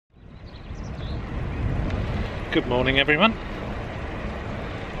Good morning everyone.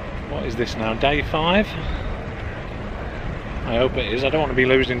 What is this now, day 5? I hope it is. I don't want to be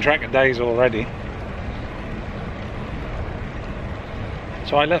losing track of days already.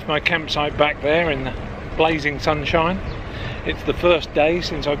 So I left my campsite back there in the blazing sunshine. It's the first day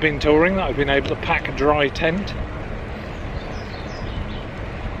since I've been touring that I've been able to pack a dry tent.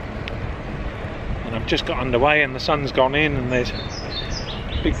 And I've just got underway and the sun's gone in and there's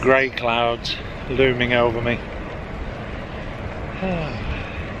big grey clouds looming over me.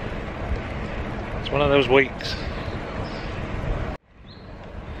 It's one of those weeks.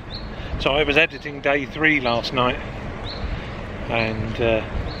 So I was editing day 3 last night and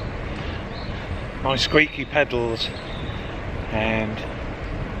my squeaky pedals and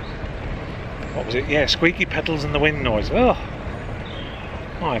what was it? Yeah, squeaky pedals and the wind noise. Oh,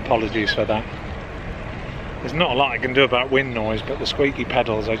 my apologies for that. There's not a lot I can do about wind noise, but the squeaky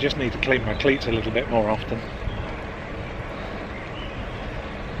pedals, I just need to clean my cleats a little bit more often.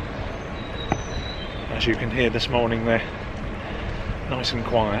 As you can hear this morning, they're nice and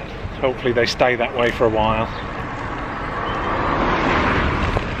quiet. Hopefully they stay that way for a while.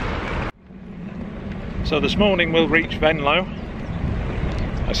 So this morning we'll reach Venlo.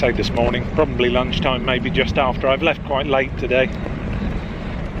 I say this morning, probably lunchtime, maybe just after. I've left quite late today.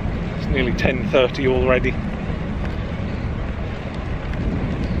 It's nearly 10:30 already.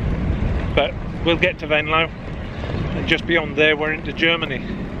 But we'll get to Venlo, and just beyond there we're into Germany.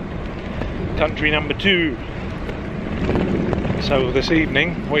 Country number 2. So this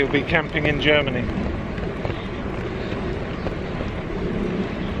evening we'll be camping in Germany.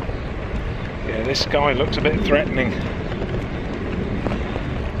 Yeah, this sky looks a bit threatening.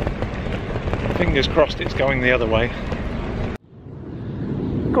 Fingers crossed it's going the other way.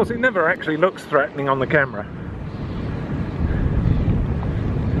 Of course, it never actually looks threatening on the camera.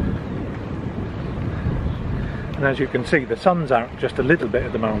 And as you can see, the sun's out just a little bit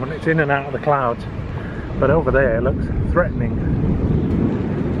at the moment. It's in and out of the clouds, but over there it looks threatening.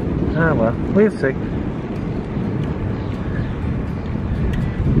 Ah well, we'll see.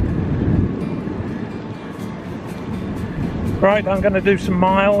 Right, I'm going to do some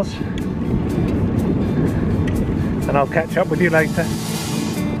miles and I'll catch up with you later.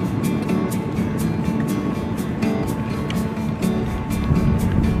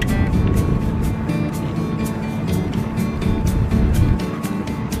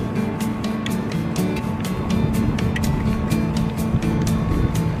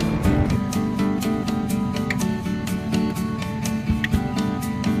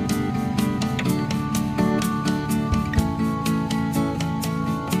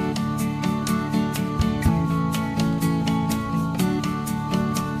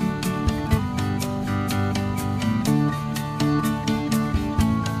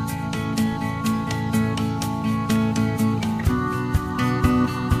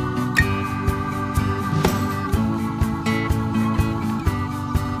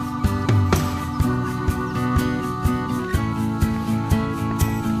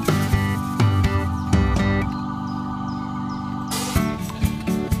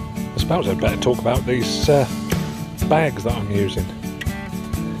 I suppose I'd better talk about these bags that I'm using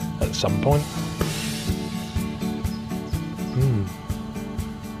at some point.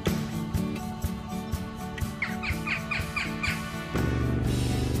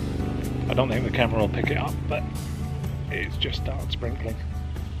 I don't think the camera will pick it up, but it's just started sprinkling.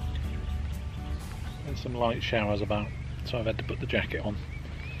 There's some light showers about, so I've had to put the jacket on.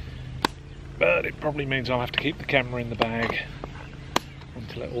 But it probably means I'll have to keep the camera in the bag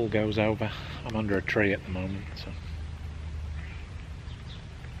until it all goes over. I'm under a tree at the moment, so.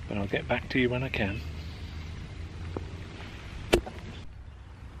 But I'll get back to you when I can.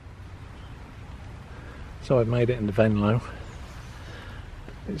 So I've made it into Venlo.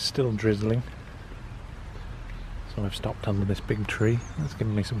 It's still drizzling. So I've stopped under this big tree. That's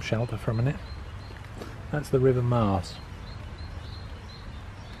given me some shelter for a minute. That's the River Maas.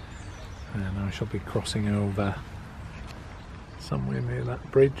 And I shall be crossing over somewhere near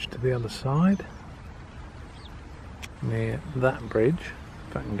that bridge to the other side. Near that bridge,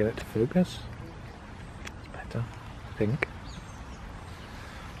 if I can get it to focus. It's better, I think.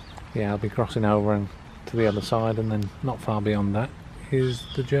 Yeah, I'll be crossing over and to the other side, and then not far beyond that is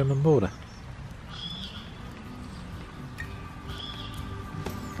the German border.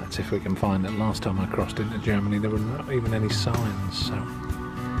 That's if we can find it. Last time I crossed into Germany there were not even any signs, so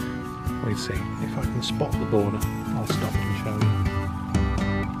we'll see. If I can spot the border, I'll stop and show you.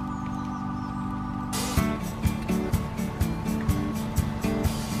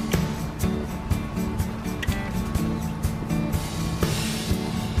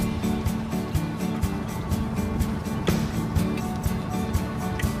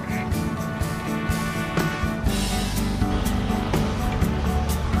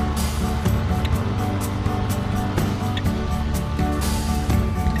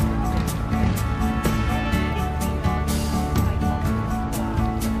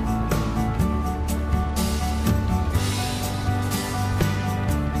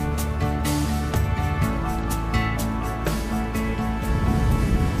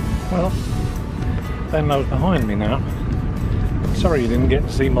 Well, Venlo's behind me now. Sorry you didn't get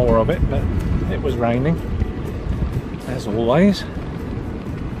to see more of it, but it was raining, as always.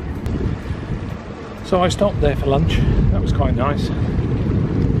 So I stopped there for lunch. That was quite nice.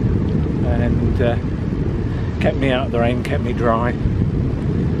 And kept me out of the rain, kept me dry.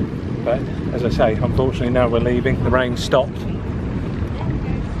 But as I say, unfortunately now we're leaving. The rain stopped.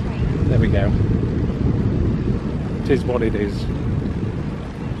 There we go. It is what it is.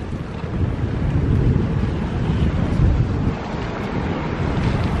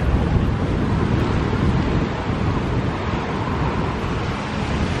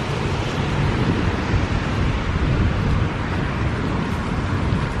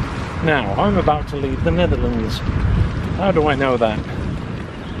 Now, I'm about to leave the Netherlands. How do I know that?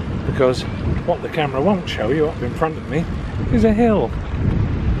 Because what the camera won't show you up in front of me is a hill.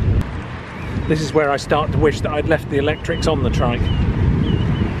 This is where I start to wish that I'd left the electrics on the trike.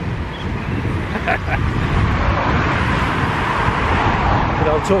 But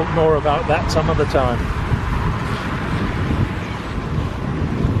I'll talk more about that some other time.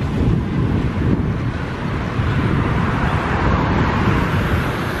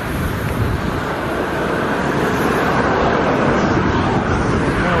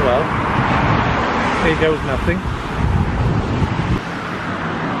 Here goes nothing.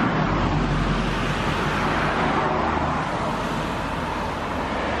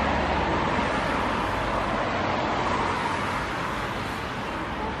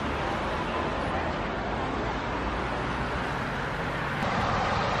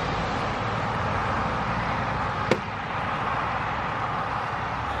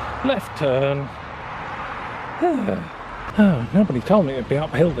 Left turn. Oh, nobody told me it'd be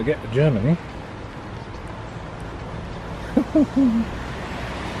uphill to get to Germany.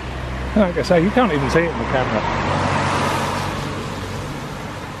 Like I say, you can't even see it in the camera.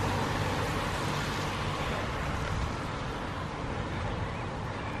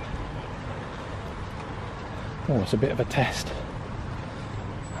 Oh, it's a bit of a test.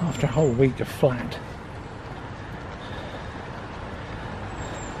 After a whole week of flat.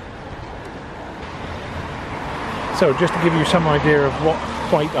 So just to give you some idea of what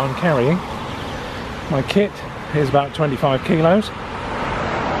weight I'm carrying, my kit is about 25 kilos.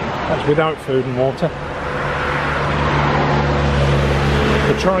 That's without food and water.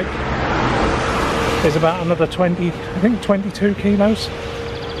 The trike is about another 20, I think 22 kilos.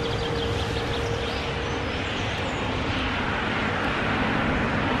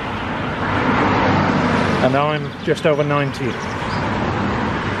 And I'm just over 90.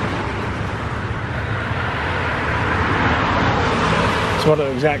 So what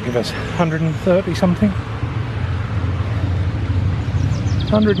did exact give us? 130 something?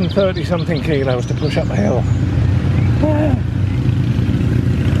 130 something kilos to push up the hill.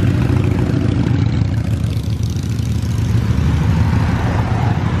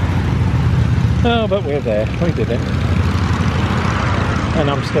 Oh, but we're there. We did it. And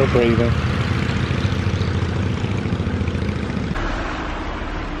I'm still breathing.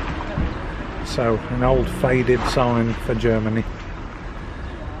 So, an old faded sign for Germany.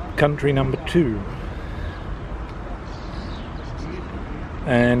 Country number 2.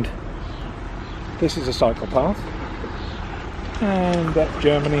 And this is a cycle path, and that's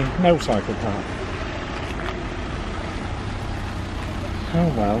Germany, no cycle path. Oh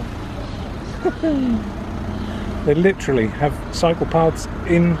well. They literally have cycle paths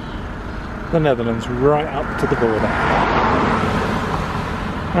in the Netherlands right up to the border.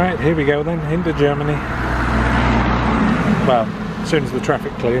 Alright, here we go then, into Germany. Well, as soon as the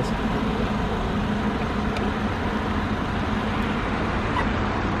traffic clears.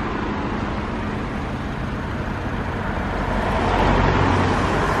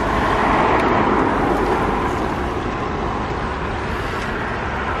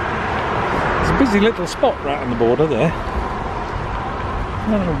 Busy little spot right on the border there. I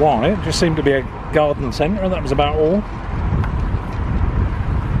don't know why, it just seemed to be a garden centre and that was about all.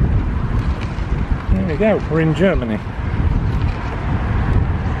 There we go, we're in Germany.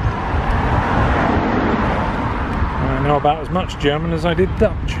 I know about as much German as I did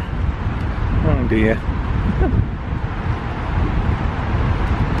Dutch. Oh dear.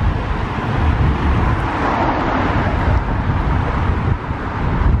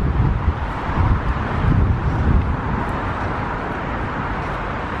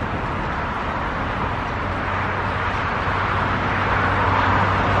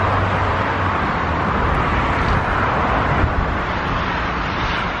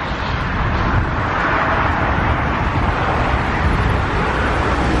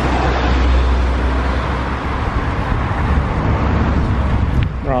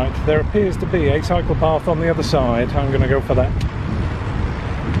 Right, there appears to be a cycle path on the other side. I'm going to go for that.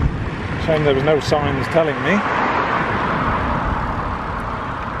 Shame there was no signs telling me.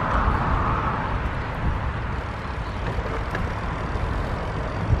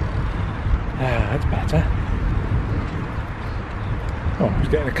 That's better. Oh, I was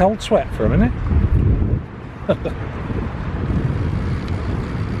getting a cold sweat for a minute.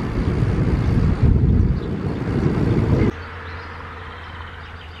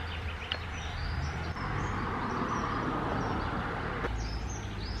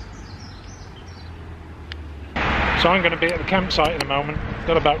 So I'm going to be at the campsite in a moment.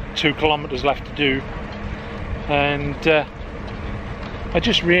 Got about 2 kilometres left to do, and I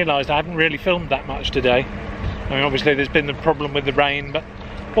just realised I haven't really filmed that much today. I mean, obviously there's been the problem with the rain, but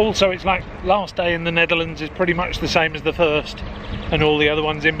also it's like last day in the Netherlands is pretty much the same as the first, and all the other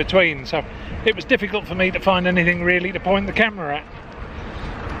ones in between, so it was difficult for me to find anything really to point the camera at.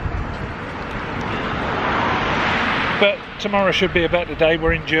 But tomorrow should be a better day.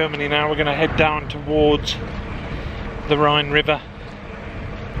 We're in Germany now. We're going to head down towards the Rhine River.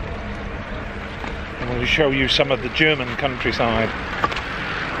 I'm going to show you some of the German countryside.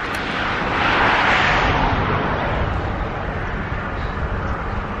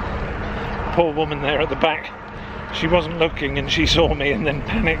 Poor woman there at the back, she wasn't looking and she saw me and then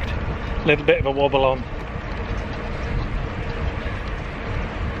panicked. A little bit of a wobble on.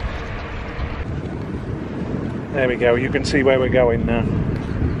 There we go, you can see where we're going now.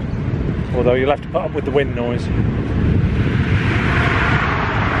 Although you'll have to put up with the wind noise.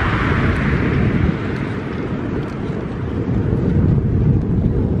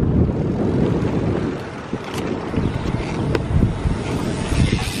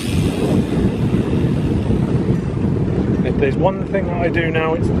 If there's one thing that I do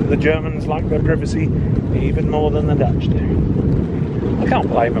know, it's that the Germans like their privacy even more than the Dutch do. I can't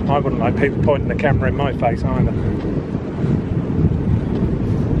blame them. I wouldn't like people pointing the camera in my face either.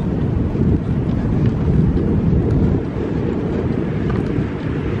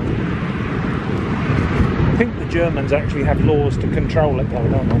 I think the Germans actually have laws to control it though,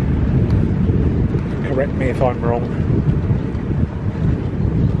 don't they? Correct me if I'm wrong.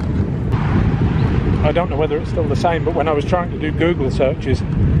 I don't know whether it's still the same, but when I was trying to do Google searches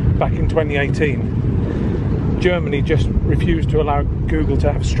back in 2018, Germany just refused to allow Google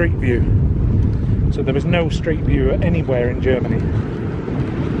to have Street View. So there was no Street View anywhere in Germany.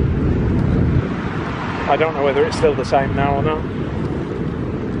 I don't know whether it's still the same now or not.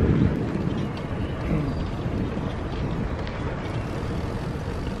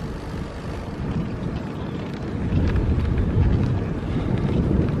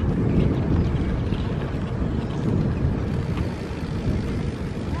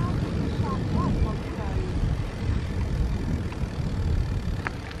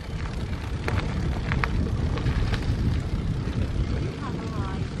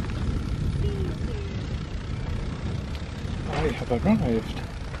 I have arrived.